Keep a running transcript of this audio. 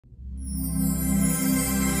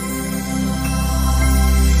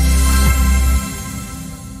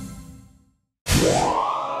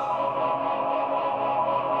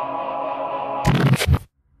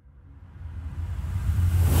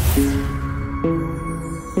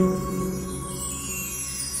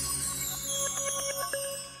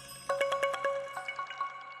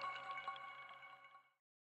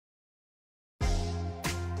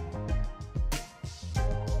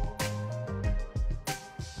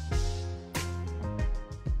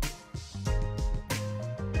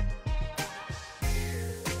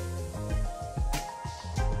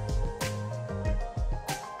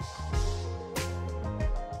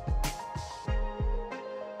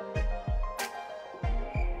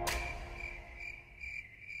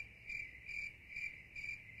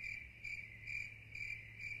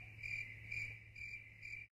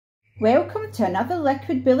Welcome to another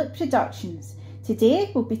Liquid Bullet Productions.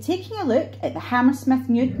 Today we'll be taking a look at the Hammersmith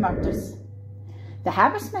Nude murders. The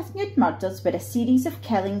Hammersmith Nude murders were a series of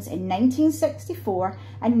killings in 1964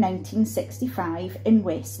 and 1965 in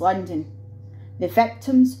West London. The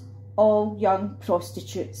victims, all young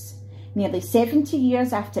prostitutes. Nearly 70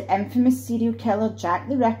 years after infamous serial killer Jack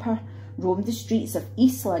the Ripper roamed the streets of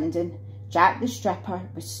East London, Jack the Stripper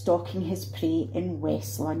was stalking his prey in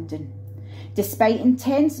West London. Despite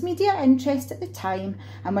intense media interest at the time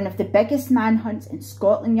and one of the biggest manhunts in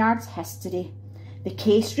Scotland Yard's history, the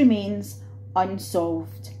case remains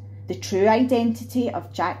unsolved. The true identity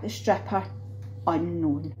of Jack the Stripper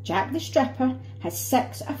unknown. Jack the Stripper has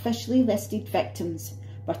 6 officially listed victims,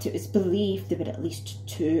 but it was believed there were at least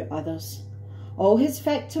 2 others. All his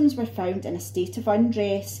victims were found in a state of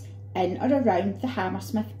undress in or around the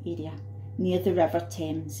Hammersmith area, near the River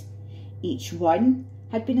Thames. Each one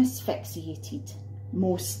had been asphyxiated.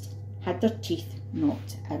 Most had their teeth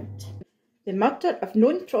knocked out. The murder of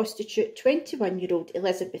known prostitute 21-year-old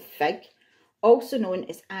Elizabeth Figg, also known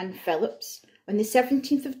as Anne Phillips, on the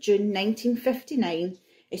 17th of June 1959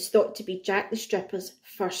 is thought to be Jack the Stripper's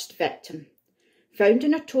first victim. Found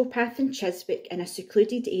on a towpath in Chiswick in a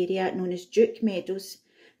secluded area known as Duke Meadows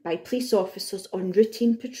by police officers on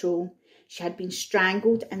routine patrol, she had been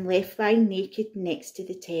strangled and left lying naked next to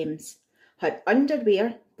the Thames. Her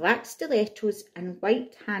underwear, black stilettos and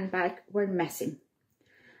white handbag were missing.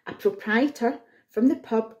 A proprietor from the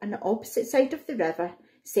pub on the opposite side of the river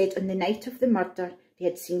said on the night of the murder they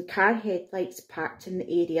had seen car headlights parked in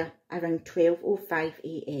the area around 12:05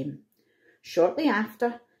 AM. Shortly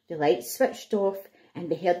after, the lights switched off and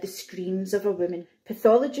they heard the screams of a woman.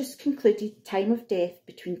 Pathologists concluded time of death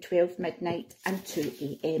between 12 midnight and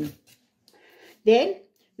 2 AM. Then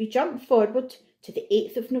we jump forward to the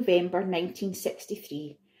 8th of November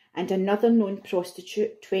 1963, and another known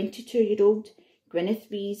prostitute, 22-year-old Gwyneth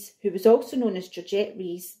Rees, who was also known as Georgette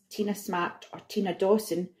Rees, Tina Smart or Tina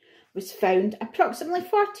Dawson, was found approximately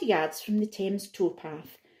 40 yards from the Thames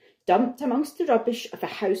towpath, dumped amongst the rubbish of a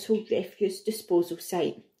household refuse disposal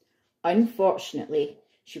site. Unfortunately,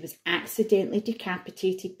 she was accidentally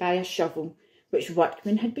decapitated by a shovel, which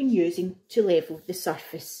workmen had been using to level the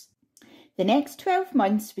surface. The next 12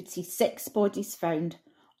 months would see 6 bodies found,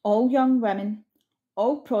 all young women,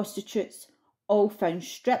 all prostitutes, all found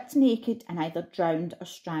stripped naked and either drowned or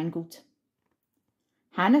strangled.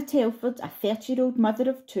 Hannah Telford, a 30-year-old mother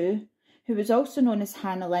of 2, who was also known as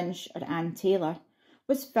Hannah Lynch or Ann Taylor,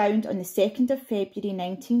 was found on the 2nd of February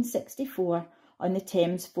 1964 on the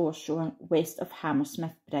Thames foreshore west of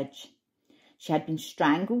Hammersmith Bridge. She had been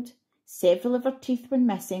strangled, several of her teeth were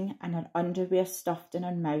missing and her underwear stuffed in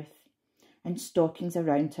her mouth, and stockings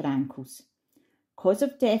around her ankles. Cause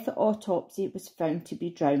of death at autopsy was found to be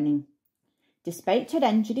drowning. Despite her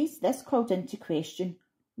injuries, this called into question,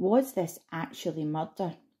 was this actually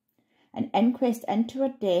murder? An inquest into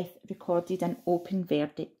her death recorded an open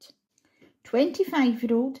verdict.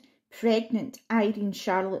 25-year-old pregnant Irene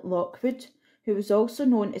Charlotte Lockwood, who was also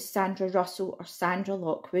known as Sandra Russell or Sandra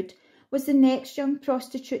Lockwood, was the next young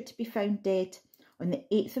prostitute to be found dead on the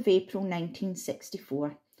 8th of April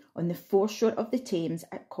 1964. On the foreshore of the Thames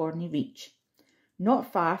at Corney Reach,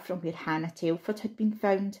 not far from where Hannah Telford had been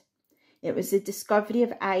found. It was the discovery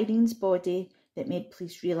of Irene's body that made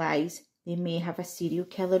police realise they may have a serial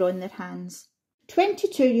killer on their hands.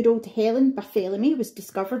 22-year-old Helen Barthélemy was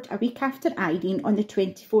discovered a week after Irene on the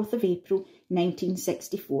 24th of April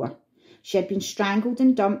 1964. She had been strangled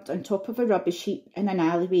and dumped on top of a rubbish heap in an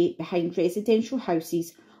alleyway behind residential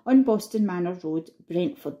houses on Boston Manor Road,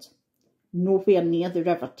 Brentford. Nowhere near the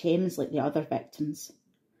River Thames like the other victims.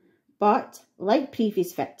 But, like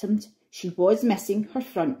previous victims, she was missing her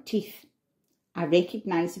front teeth, a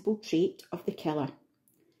recognisable trait of the killer.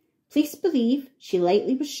 Police believe she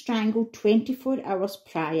likely was strangled 24 hours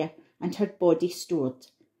prior and her body stored,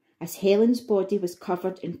 as Helen's body was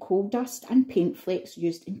covered in coal dust and paint flakes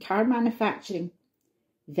used in car manufacturing.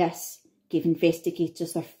 This gave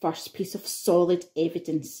investigators their first piece of solid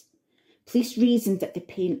evidence. Police reasoned that the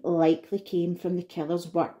paint likely came from the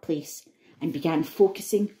killer's workplace and began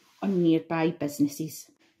focusing on nearby businesses.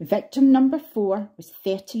 Victim number 4 was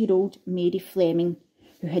 30-year-old Mary Fleming,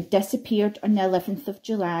 who had disappeared on the 11th of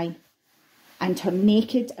July, and her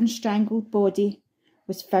naked and strangled body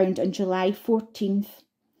was found on July 14th,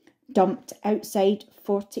 dumped outside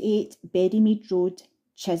 48 Berrymead Road,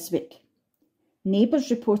 Chiswick. Neighbours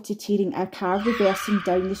reported hearing a car reversing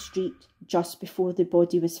down the street just before the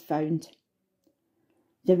body was found.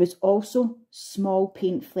 There was also small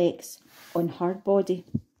paint flecks on her body.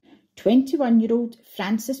 21-year-old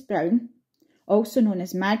Frances Brown, also known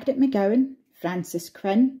as Margaret McGowan, Frances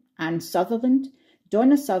Quinn, Anne Sutherland,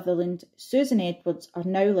 Donna Sutherland, Susan Edwards or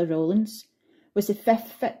Nowla Rollins, was the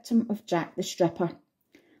 5th victim of Jack the Stripper,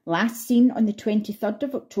 last seen on the 23rd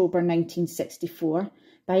of October 1964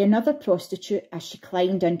 by another prostitute as she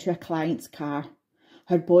climbed into a client's car.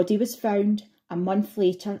 Her body was found a month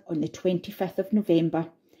later on the 25th of November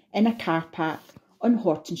in a car park on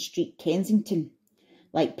Horton Street, Kensington.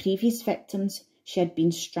 Like previous victims, she had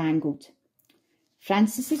been strangled.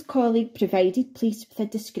 Frances's colleague provided police with a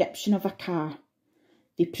description of a car.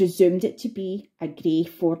 They presumed it to be a grey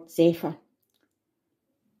Ford Zephyr.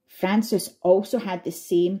 Frances also had the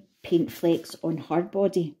same paint flecks on her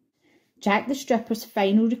body. Jack the Stripper's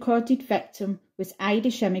final recorded victim was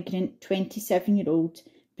Irish immigrant 27-year-old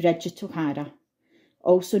Bridget O'Hara,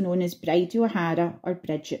 also known as Bridie O'Hara or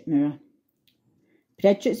Bridget Moore.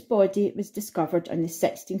 Bridget's body was discovered on the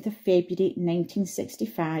 16th of February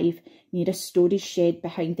 1965 near a storage shed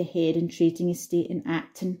behind the heron trading estate in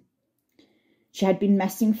Acton. She had been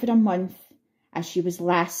missing for a month as she was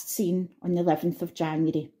last seen on the 11th of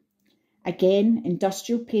January. Again,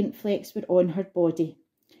 industrial paint flecks were on her body.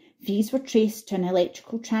 These were traced to an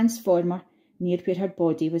electrical transformer near where her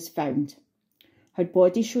body was found. Her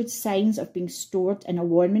body showed signs of being stored in a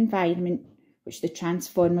warm environment which the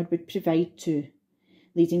transformer would provide too,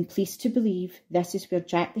 leading police to believe this is where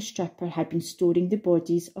Jack the Stripper had been storing the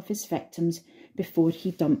bodies of his victims before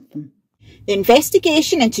he dumped them. The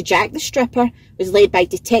investigation into Jack the Stripper was led by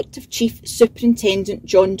Detective Chief Superintendent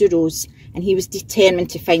John DeRose, and he was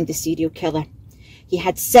determined to find the serial killer. He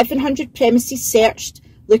had 700 premises searched,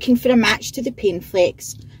 looking for a match to the paint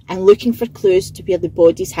flecks and looking for clues to where the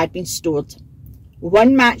bodies had been stored.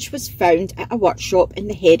 One match was found at a workshop in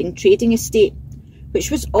the herring trading estate, which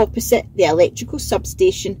was opposite the electrical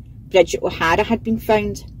substation Bridget O'Hara had been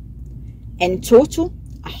found. In total,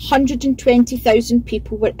 120,000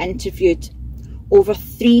 people were interviewed, over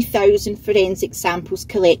 3,000 forensic samples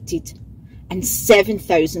collected, and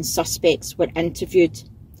 7,000 suspects were interviewed,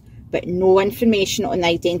 but no information on the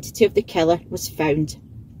identity of the killer was found.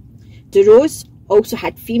 DeRose also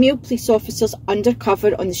had female police officers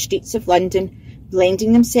undercover on the streets of London,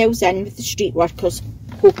 blending themselves in with the street workers,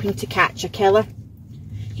 hoping to catch a killer.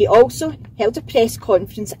 He also held a press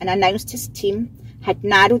conference and announced his team had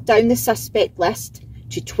narrowed down the suspect list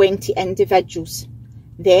to 20 individuals.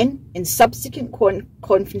 Then, in subsequent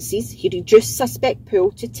conferences, he reduced suspect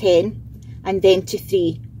pool to 10 and then to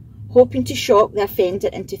 3, hoping to shock the offender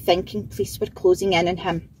into thinking police were closing in on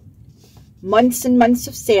him. Months and months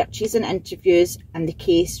of searches and interviews, and the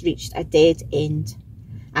case reached a dead end.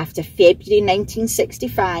 After February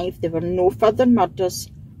 1965, there were no further murders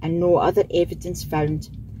and no other evidence found.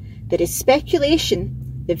 There is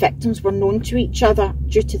speculation the victims were known to each other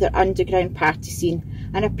due to their underground party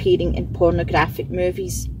scene and appearing in pornographic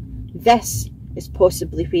movies. This is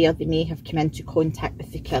possibly where they may have come into contact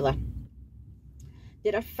with the killer.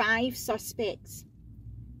 There are 5 suspects: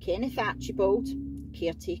 Kenneth Archibald,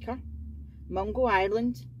 caretaker; Mungo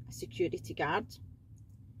Ireland, a security guard;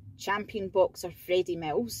 champion boxer Freddie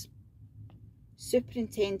Mills;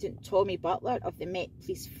 Superintendent Tommy Butler of the Met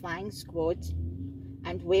Police Flying Squad;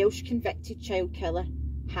 and Welsh convicted child killer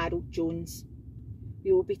Harold Jones.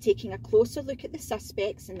 We will be taking a closer look at the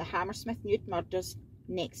suspects in the Hammersmith Nude murders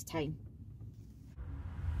next time.